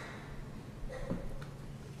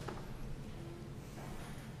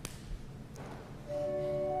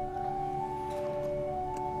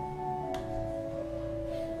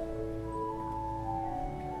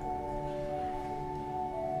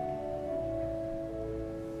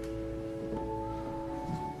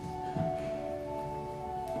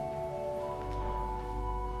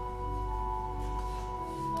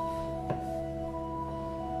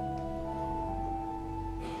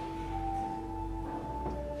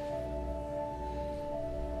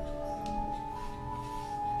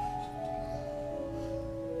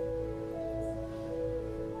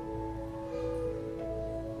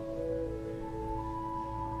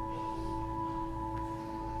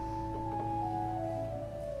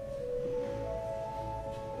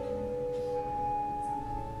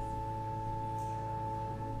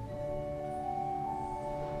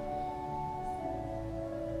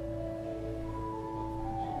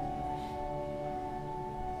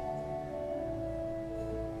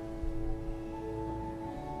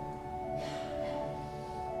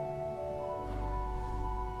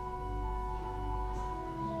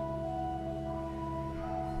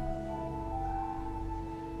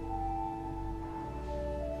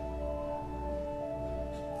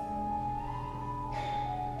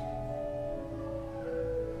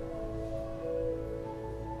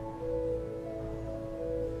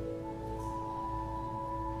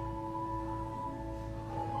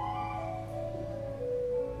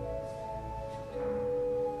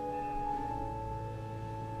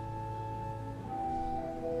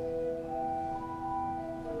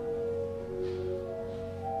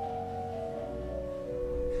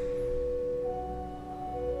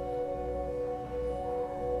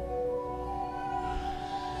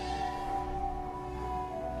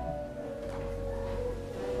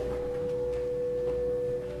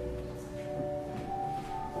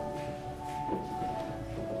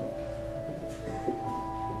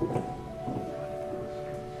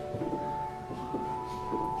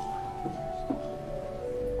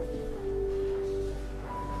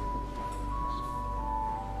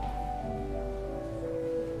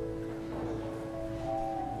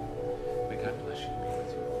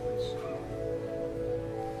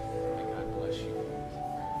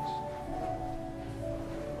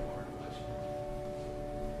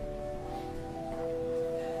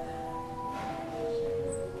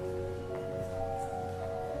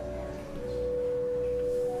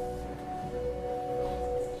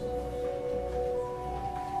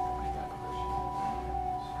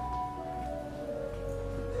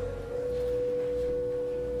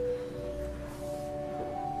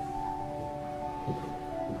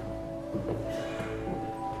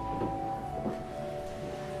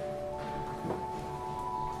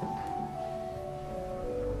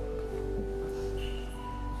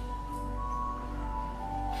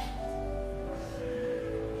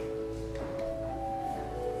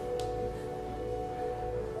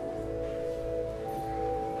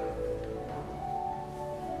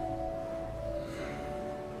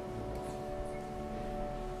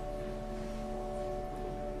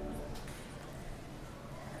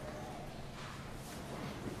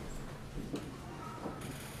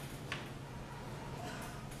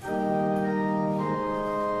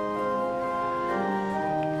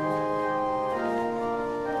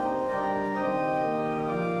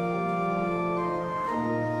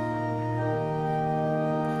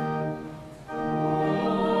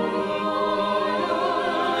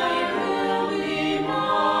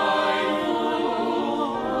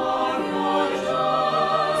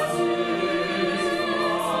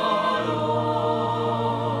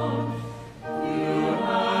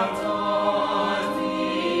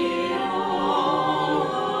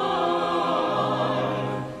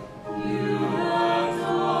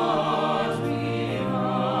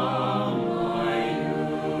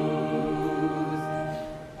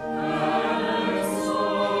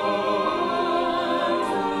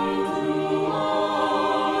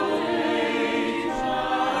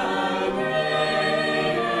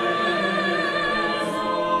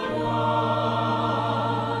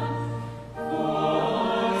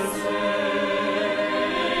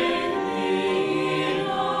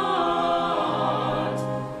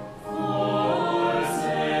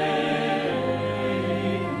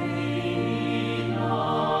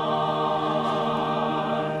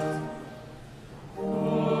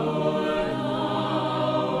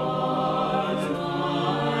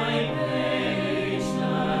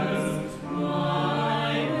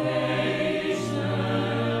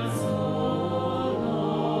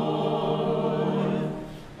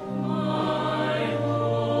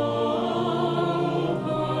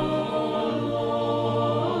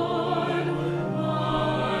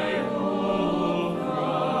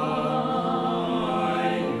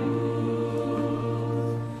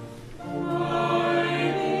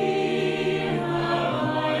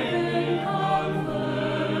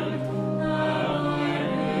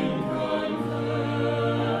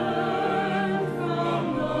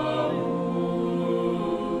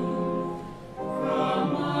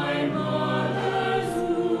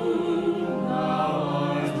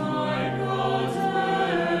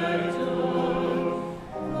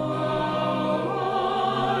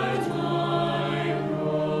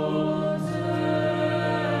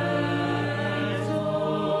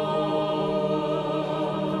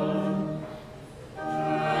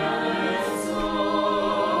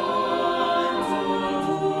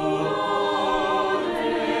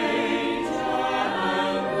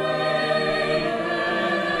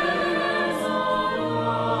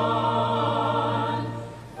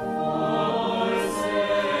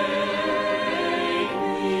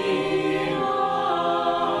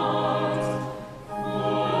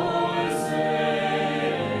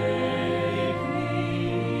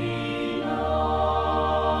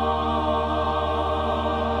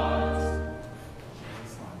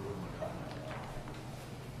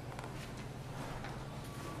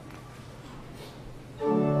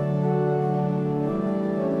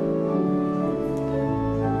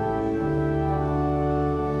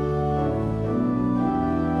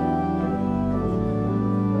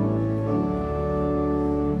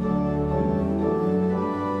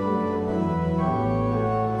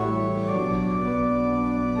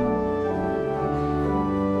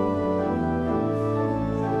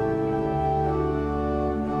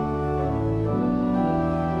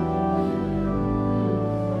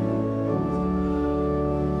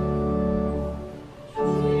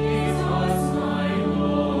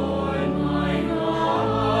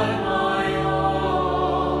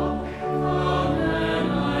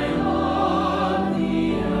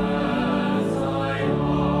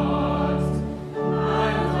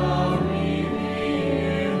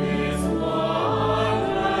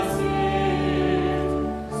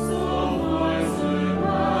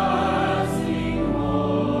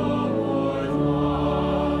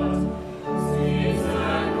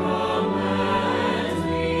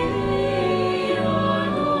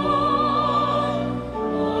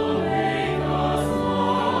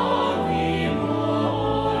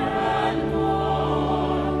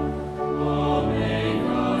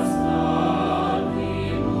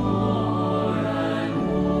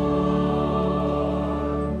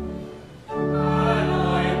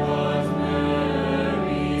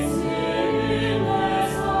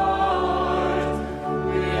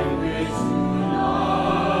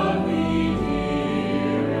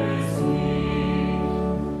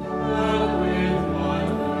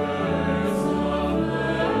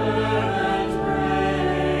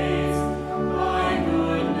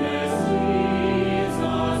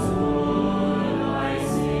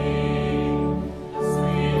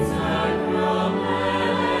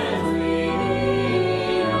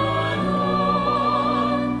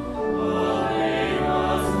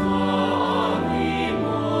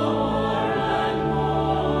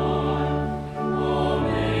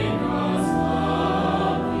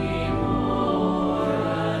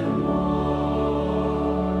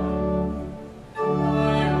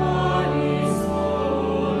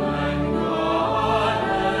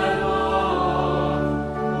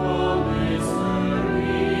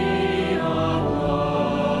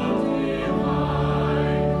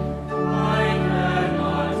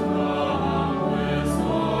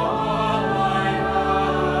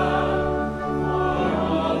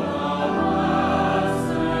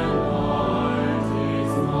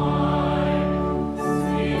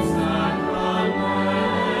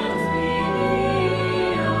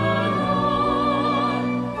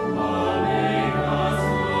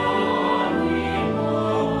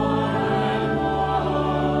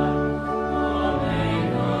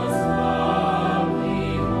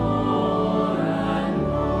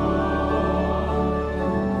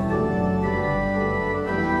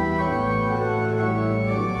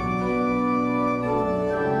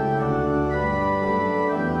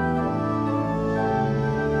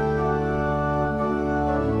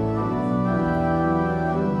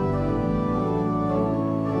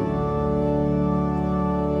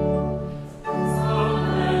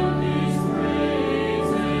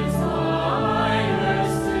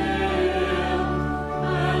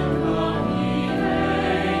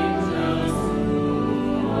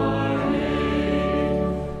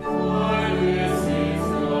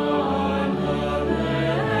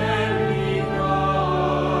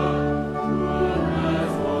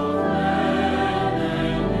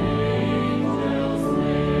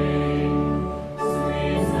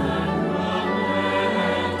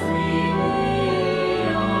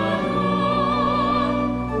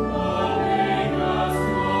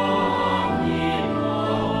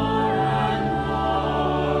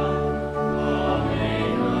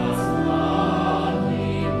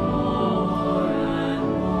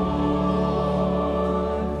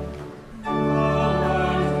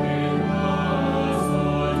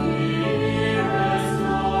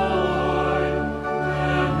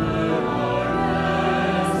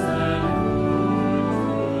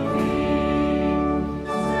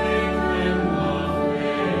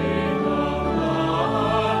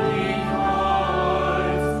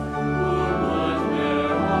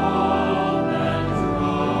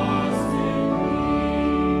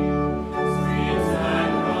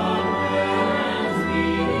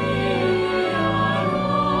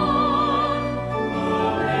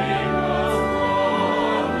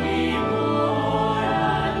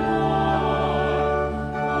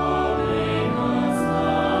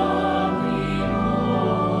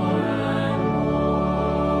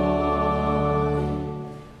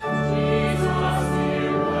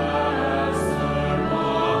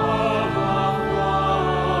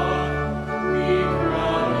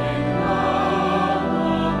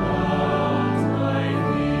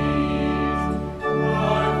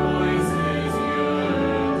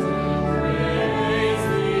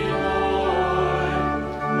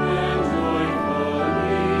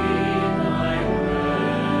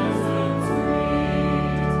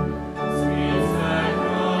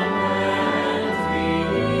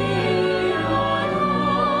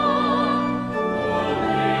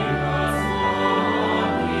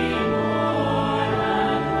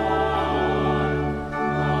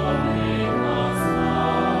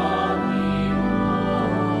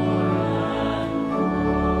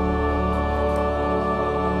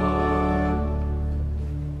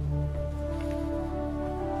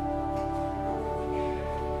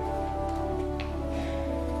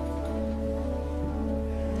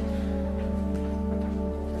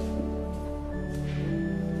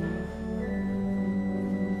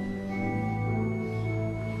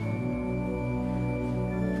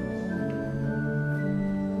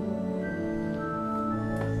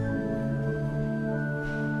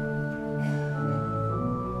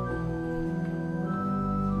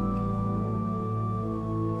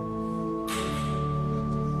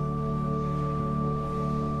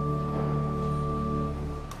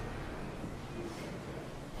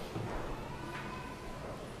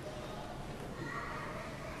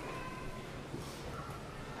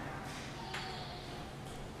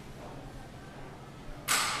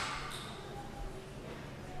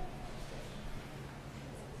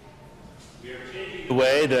 The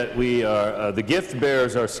way that we are, the gift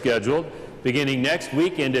bearers are scheduled. Beginning next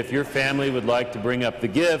weekend, if your family would like to bring up the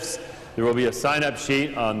gifts, there will be a sign-up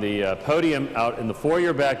sheet on the podium out in the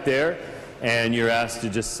foyer back there, and you're asked to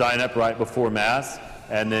just sign up right before Mass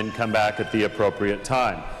and then come back at the appropriate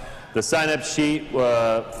time. The sign-up sheet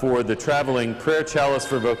for the traveling prayer chalice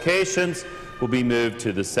for vocations will be moved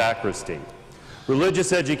to the sacristy.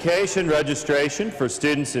 Religious education registration for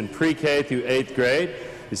students in pre-K through 8th grade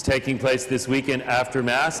is taking place this weekend after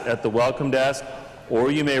Mass at the Welcome Desk, or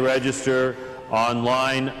you may register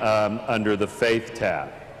online under the Faith tab.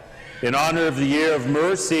 In honor of the Year of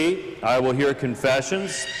Mercy, I will hear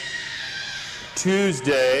confessions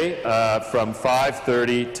Tuesday from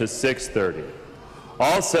 5:30 to 6:30.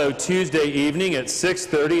 Also, Tuesday evening at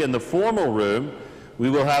 6:30 in the formal room, we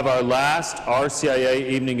will have our last RCIA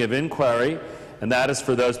Evening of Inquiry, and that is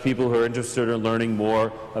for those people who are interested in learning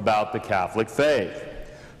more about the Catholic faith.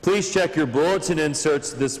 Please check your bulletin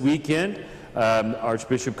inserts this weekend.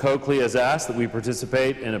 Archbishop Coakley has asked that we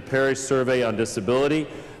participate in a parish survey on disability.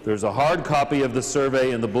 There's a hard copy of the survey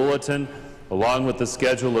in the bulletin, along with the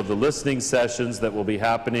schedule of the listening sessions that will be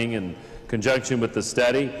happening in conjunction with the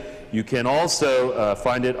study. You can also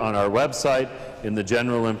find it on our website in the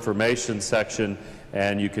general information section,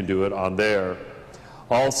 and you can do it on there.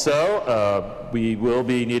 Also, we will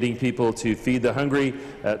be needing people to feed the hungry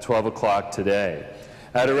at 12 o'clock today.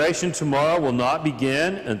 Adoration tomorrow will not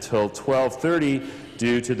begin until 12:30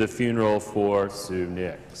 due to the funeral for Sue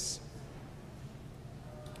Nix.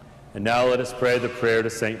 And now let us pray the prayer to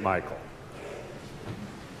St. Michael.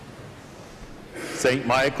 St.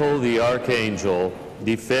 Michael, the Archangel,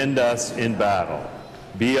 defend us in battle.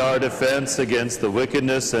 Be our defense against the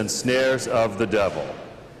wickedness and snares of the devil.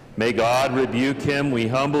 May God rebuke him, we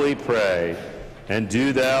humbly pray. And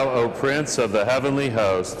do thou, O Prince of the heavenly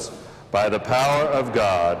hosts, by the power of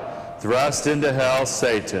God, thrust into hell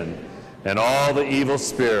Satan and all the evil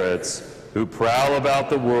spirits who prowl about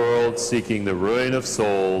the world seeking the ruin of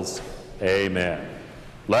souls. Amen.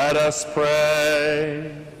 Let us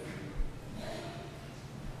pray.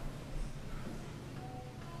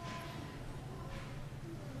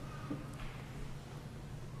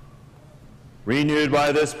 Renewed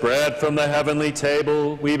by this bread from the heavenly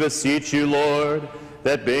table, we beseech you, Lord,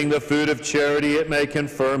 that being the food of charity, it may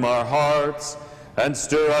confirm our hearts and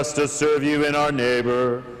stir us to serve you and our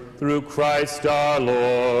neighbor, through Christ our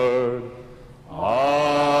Lord.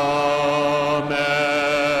 Amen.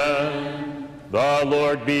 The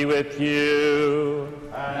Lord be with you.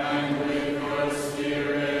 And with your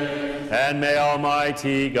spirit. And may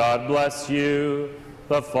Almighty God bless you,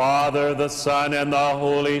 the Father, the Son, and the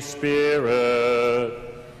Holy Spirit.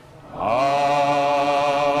 Amen.